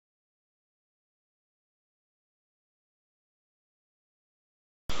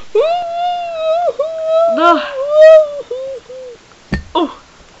No. Oh.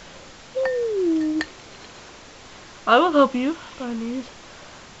 I will help you if I need.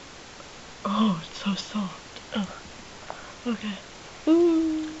 Oh, it's so soft. Oh. Okay.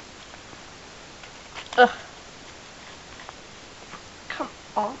 Come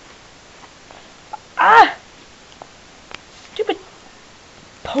on. Ah! Stupid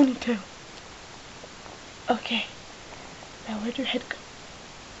ponytail. Okay. Now where'd your head go?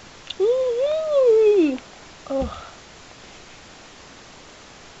 Oh.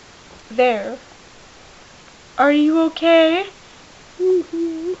 There. Are you okay?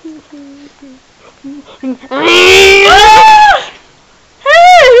 Ah!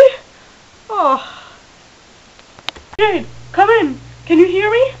 Hey! Oh. Jade, come in. Can you hear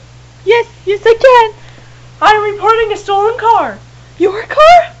me? Yes, I can. I'm reporting a stolen car. Your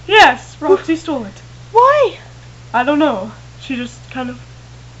car? Yes, Roxxi stole it. Why? I don't know. She just kind of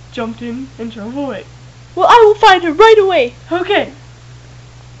jumped in and drove away. Well, I will find her right away. Okay.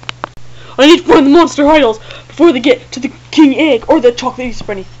 I need to find the monster idols before they get to the king egg or the chocolate Easter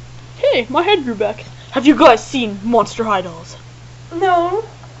bunny. Hey, my head grew back. Have you guys seen monster idols? No.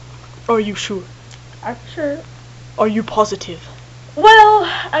 Are you sure? I'm sure. Are you positive? Well,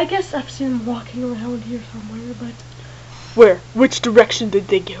 I guess I've seen them walking around here somewhere, but Where? Which direction did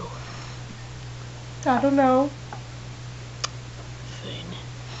they go? I don't know. Fine.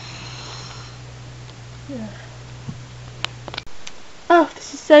 Yeah. Oh,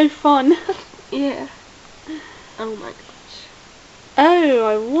 this is so fun. Yeah. Oh my gosh. Oh,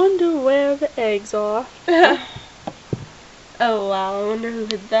 I wonder where the eggs are. Oh wow, I wonder who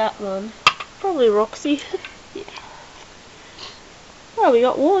hid that one. Probably Roxxi. Yeah. Well, we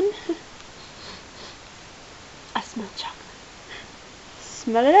got one. I smell chocolate.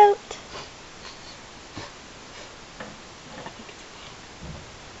 Smell it out.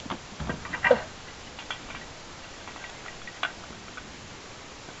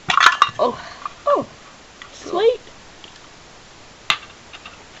 Oh, Sweet.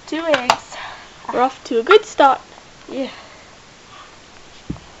 2 eggs. We're off to a good start. Yeah.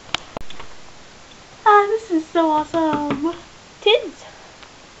 Ah, this is so awesome. Tins.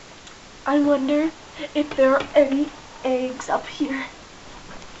 I wonder if there are any eggs up here.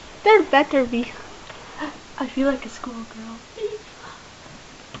 There better be. I feel like a schoolgirl.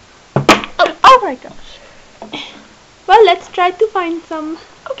 Oh my gosh. Well, let's try to find some.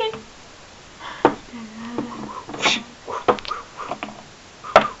 Okay.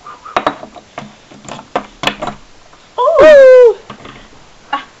 Oh!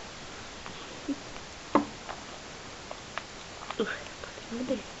 Ah.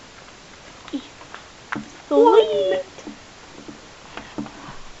 Sweet.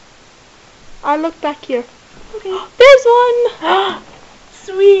 I'll look back here. Okay. There's one.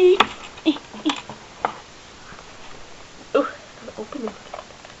 Sweet. Oh, gotta open it.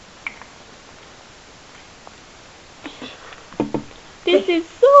 This is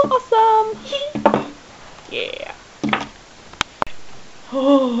so awesome. Yeah.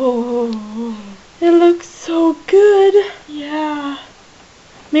 Oh. It looks so good. Yeah.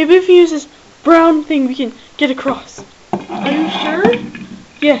 Maybe if we use this brown thing, we can get across. Are you sure?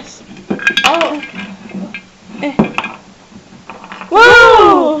 Yes. Oh.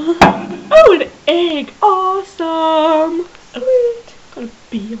 Whoa! Oh, an egg. Awesome. Sweet. Got a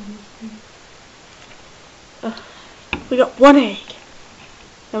bee on this thing. We got one egg.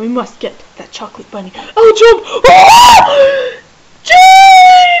 Now we must get that chocolate bunny. Oh, jump! Oh!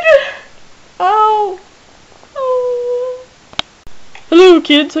 Jade! Oh! Oh! Hello,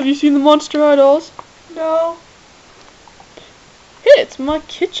 kids. Have you seen the monster idols? No. Hey, it's my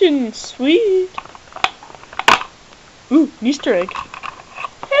kitchen. Sweet. Ooh, an Easter egg.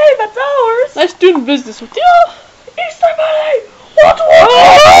 Hey, that's ours. Nice doing business with you. Easter bunny. What?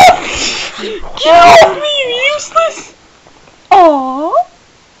 Get off me, you useless! Aww.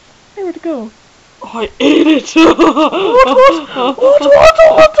 Hey, where'd it go? I ate it. What?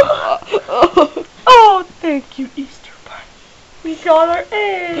 Oh, thank you, Easter bunny. We got our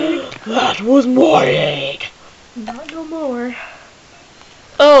egg. That was my egg. Not no more.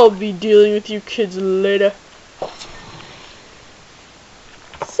 I'll be dealing with you kids later.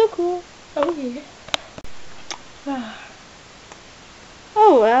 So cool. Oh yeah.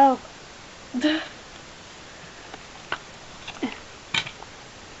 Oh wow.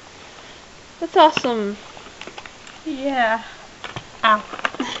 That's awesome. Yeah. Ow.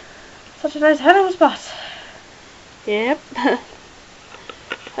 Such a nice hiding spot. Yep. I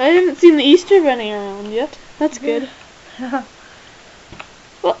haven't seen the Easter bunny around yet. That's good.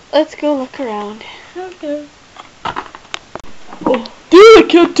 Well, let's go look around. Okay. Oh, do it!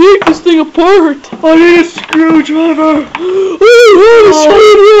 can't take this thing apart. I need a screwdriver.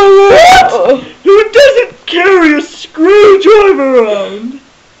 What? Who doesn't carry a screwdriver around?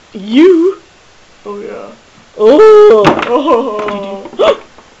 You? Oh yeah. Oh. Oh.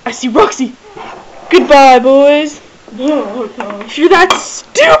 I see Roxxi. Goodbye, boys. Oh gosh. If you're that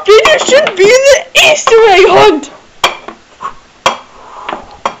stupid, you shouldn't be in the Easter egg hunt.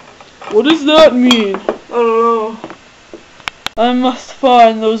 What does that mean? I don't know. I must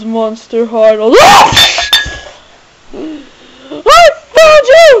find those monster idols. I found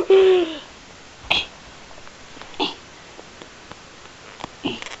you!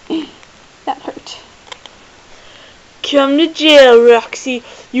 That hurt. Come to jail, Roxxi.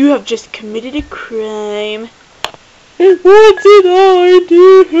 You have just committed a crime. What did I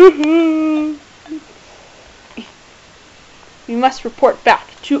do? You must report back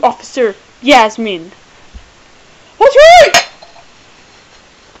to Officer Yasmin. That's right!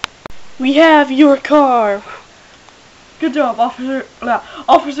 We have your car. Good job,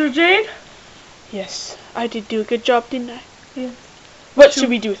 Officer Jade. Yes, I did do a good job, didn't I? Yeah. What should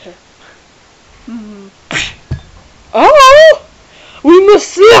we do with her? Oh! We must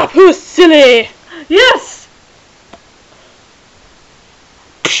slap her silly! Yes!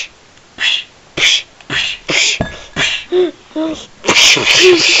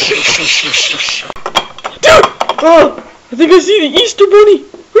 Dude! Oh, I think I see the Easter Bunny!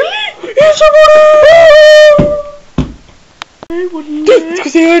 Really? Easter Bunny! Hey, what do you Dude, let's go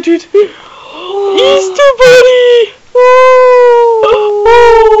say hi, dude! Easter Bunny!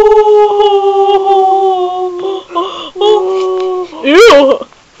 Ew!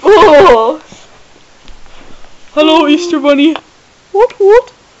 Oh! Hello, Easter Bunny. What?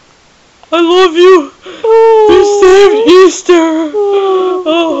 I love you! You saved Easter!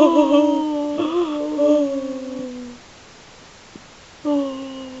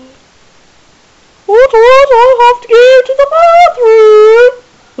 What? I'll have to get to the bathroom!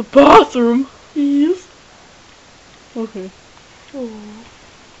 The bathroom? Yes. Okay.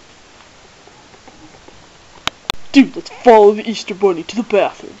 Dude, let's follow the Easter Bunny to the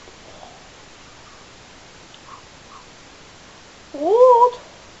bathroom. What?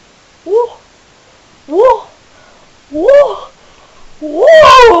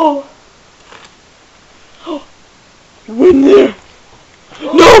 Whoa! You're in there!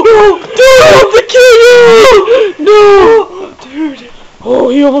 No! Dude, the king egg! No! Dude! Oh,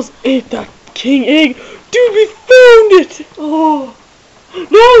 he almost ate that king egg! Dude, we found it! Oh!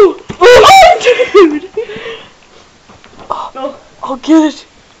 No! Oh, dude! No! I'll get it!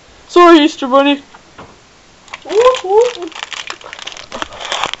 Sorry, Easter Bunny!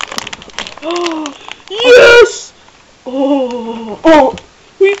 Yes! Oh! Oh!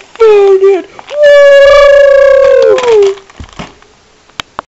 We found